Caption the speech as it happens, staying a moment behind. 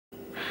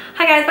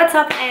Hi guys, what's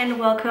up and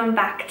welcome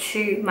back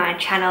to my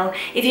channel.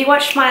 If you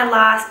watched my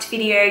last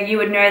video, you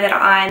would know that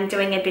I'm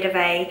doing a bit of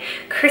a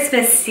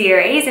Christmas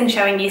series and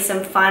showing you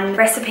some fun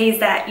recipes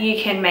that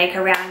you can make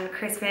around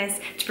Christmas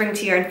to bring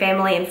to your own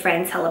family and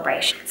friend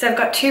celebration. So I've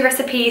got two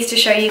recipes to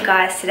show you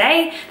guys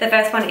today. The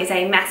first one is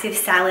a massive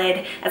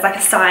salad as like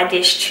a side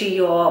dish to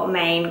your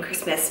main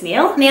Christmas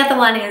meal. And the other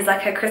one is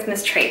like a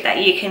Christmas treat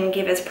that you can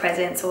give as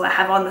presents or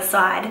have on the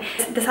side.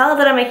 The salad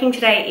that I'm making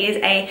today is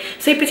a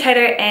sweet potato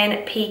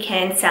and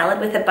pecan salad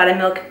with a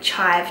buttermilk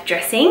chive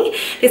dressing.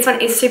 This one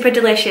is super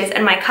delicious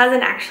and my cousin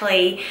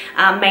actually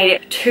made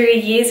it 2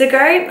 years ago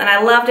and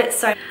I loved it.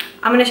 So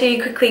I'm going to show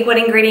you quickly what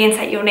ingredients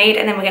that you'll need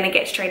and then we're going to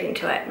get straight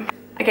into it.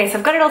 Okay, so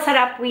I've got it all set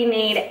up. We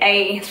need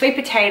a sweet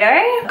potato.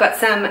 I've got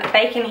some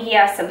bacon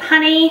here, some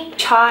honey,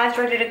 chives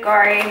ready to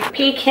go,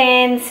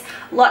 pecans,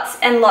 lots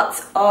and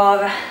lots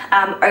of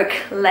oak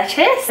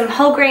lettuce, some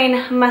whole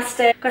grain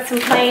mustard, got some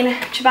plain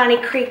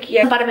Chobani Creek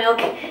yogurt,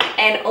 buttermilk,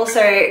 and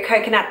also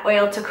coconut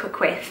oil to cook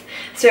with.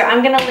 So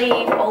I'm gonna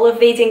leave all of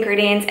these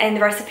ingredients and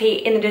the recipe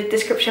in the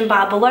description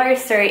bar below.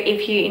 So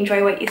if you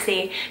enjoy what you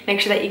see,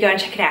 make sure that you go and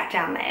check it out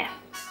down there.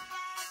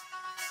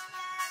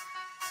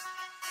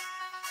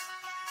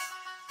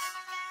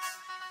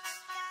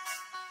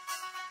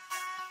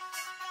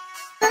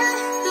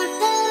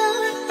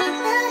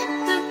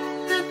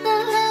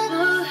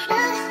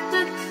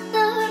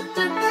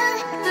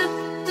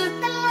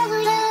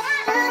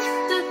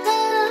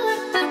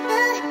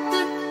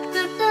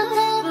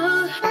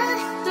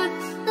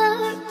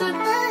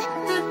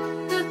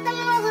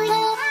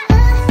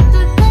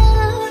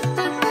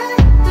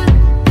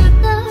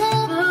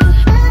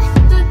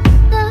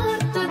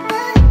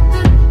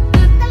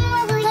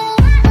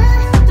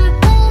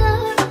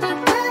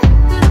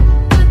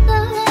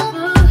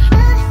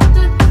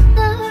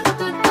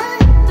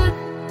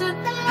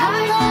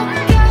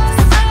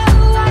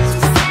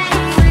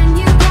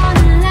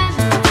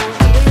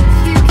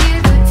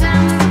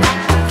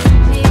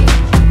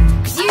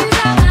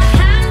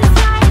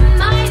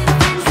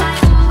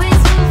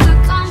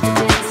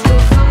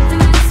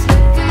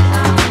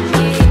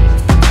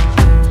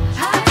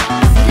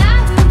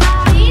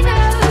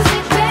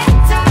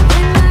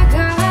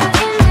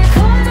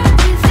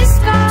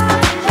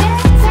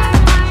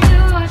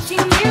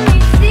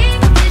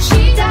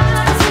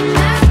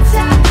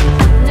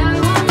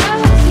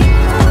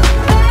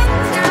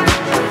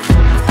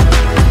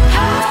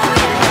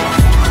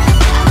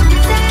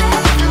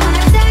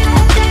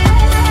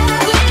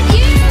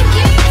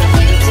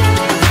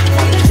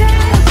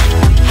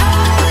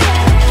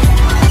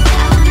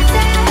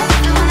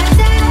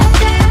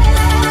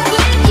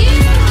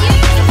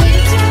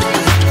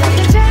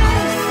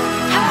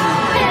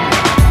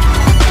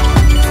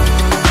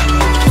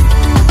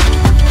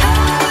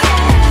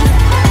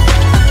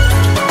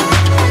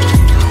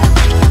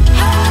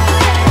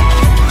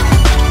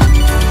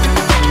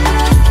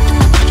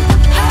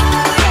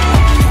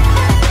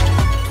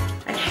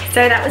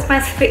 So that was my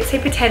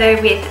sweet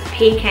potato with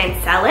pecan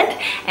salad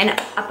and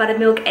a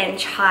buttermilk and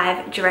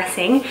chive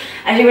dressing.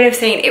 As you would have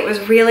seen, it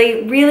was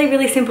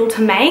really simple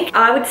to make.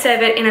 I would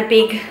serve it in a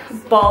big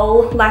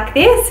bowl like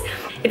this.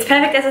 It's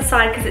perfect as a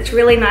side because it's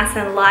really nice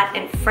and light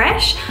and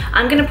fresh.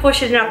 I'm gonna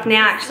portion it up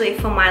now actually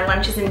for my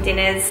lunches and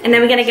dinners. And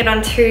then we're gonna get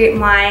on to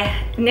my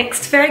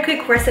next very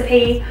quick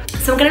recipe.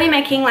 So I'm gonna be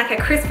making like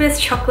a Christmas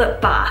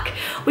chocolate bark,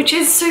 which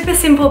is super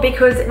simple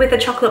because with a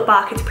chocolate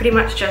bark, it's pretty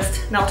much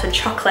just melted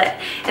chocolate.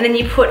 And then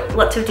you put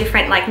lots of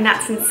different like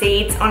nuts and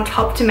seeds on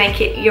top to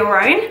make it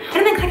your own. I'm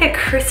gonna make like a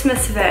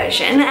Christmas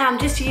version. I'm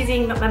just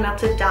using my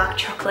melted dark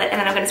chocolate and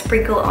then I'm gonna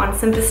sprinkle on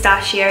some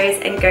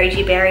pistachios and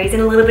goji berries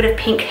and a little bit of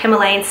pink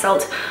Himalayan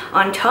salt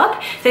on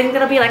top. So I think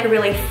that'll be like a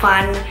really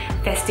fun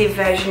festive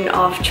version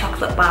of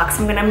chocolate bark.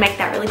 So I'm gonna make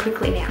that really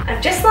quickly now.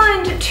 I've just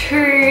lined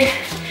 2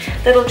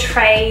 little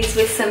trays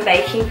with some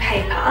baking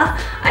paper.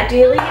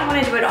 Ideally you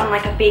want to do it on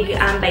like a big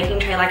baking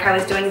tray like I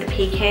was doing the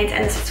pecans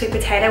and the sweet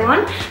potato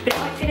one, but it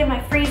won't fit in my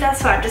freezer,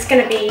 so I'm just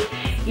going to be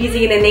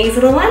using it in these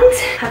little ones.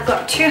 I've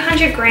got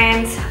 200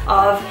 grams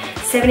of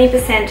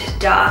 70%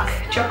 dark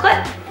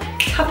chocolate,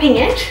 topping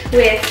it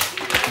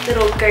with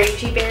little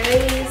goji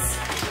berries,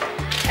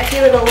 a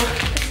few little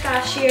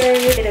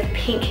pistachios, a bit of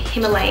pink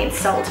Himalayan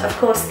salt. Of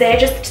course, they're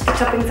just the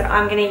toppings that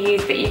I'm going to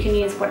use, but you can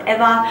use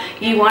whatever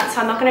you want.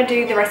 So I'm not going to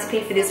do the recipe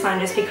for this one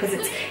just because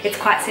it's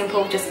quite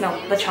simple. Just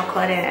melt the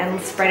chocolate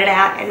and spread it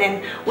out and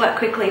then work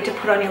quickly to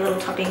put on your little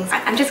toppings.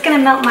 I'm just going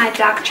to melt my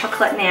dark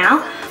chocolate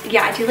now.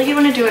 Yeah, ideally you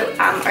want to do it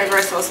over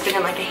a saucepan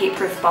in like a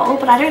heat-proof bowl,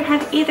 but I don't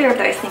have either of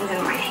those things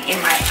in my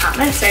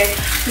apartment, so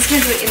I'm just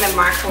going to do it in the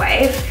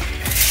microwave.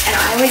 And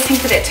I always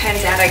think that it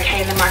turns out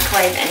okay in the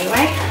microwave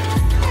anyway.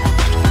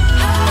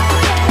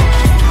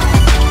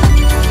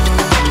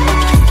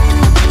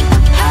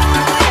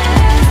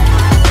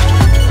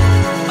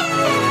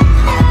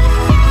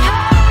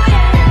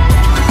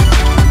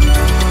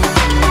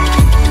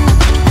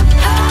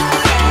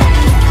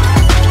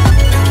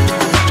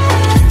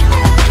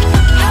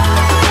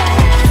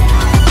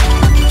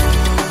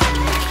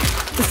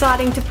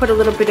 Deciding to put a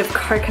little bit of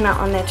coconut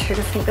on there too.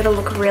 I think that'll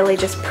look really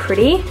just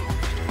pretty.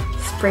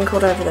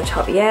 sprinkled over the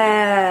top.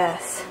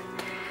 Yes,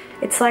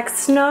 it's like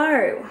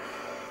snow.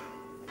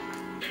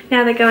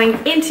 Now they're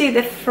going into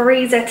the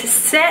freezer to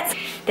set.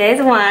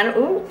 There's one.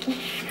 Ooh.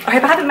 I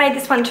hope I haven't made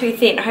this one too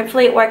thin.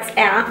 Hopefully it works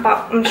out,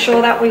 but I'm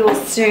sure that we will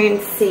soon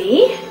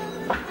see.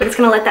 We're just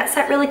gonna let that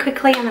set really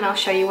quickly and then I'll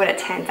show you what it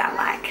turns out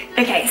like.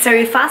 Okay,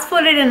 so fast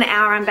forwarded an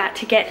hour, I'm about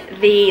to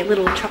get the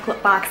little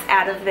chocolate barks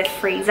out of the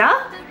freezer.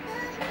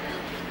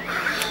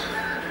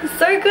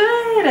 So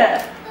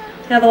good.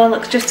 The other one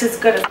looks just as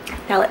good.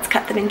 Now let's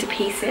cut them into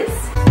pieces.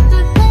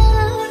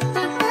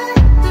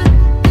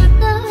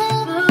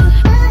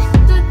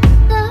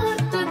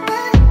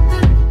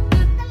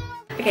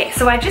 Okay,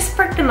 so I just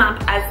broke them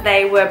up as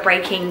they were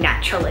breaking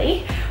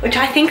naturally, which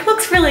I think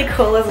looks really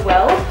cool as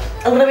well.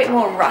 A little bit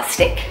more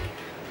rustic.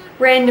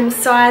 Random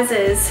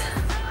sizes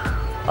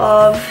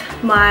of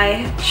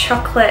my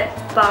chocolate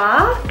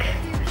bark.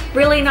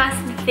 Really nice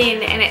and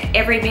thin, and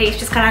every piece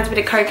just kind of has a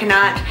bit of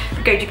coconut,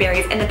 the goji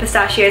berries, and the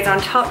pistachios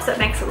on top, so it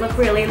makes it look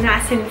really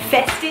nice and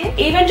festive.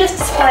 Even just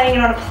displaying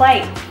it on a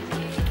plate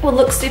will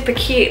look super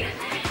cute,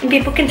 and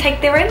people can take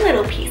their own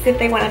little piece if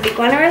they want a big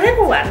one or a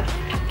little one.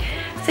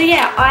 So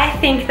yeah, I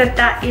think that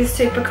that is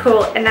super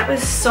cool, and that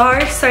was so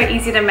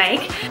easy to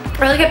make. I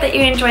really hope that you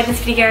enjoyed this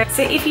video.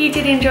 So if you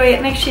did enjoy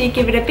it, make sure you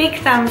give it a big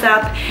thumbs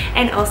up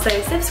and also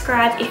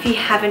subscribe if you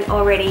haven't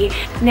already.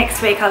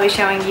 Next week I'll be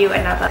showing you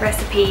another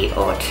recipe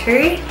or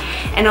two,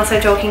 and also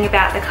talking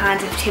about the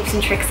kinds of tips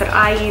and tricks that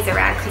I use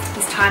around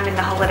Christmas time and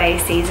the holiday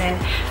season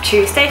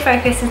to stay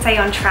focused and stay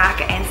on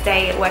track and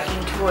stay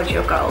working towards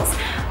your goals.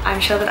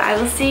 I'm sure that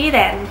I will see you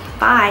then.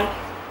 Bye.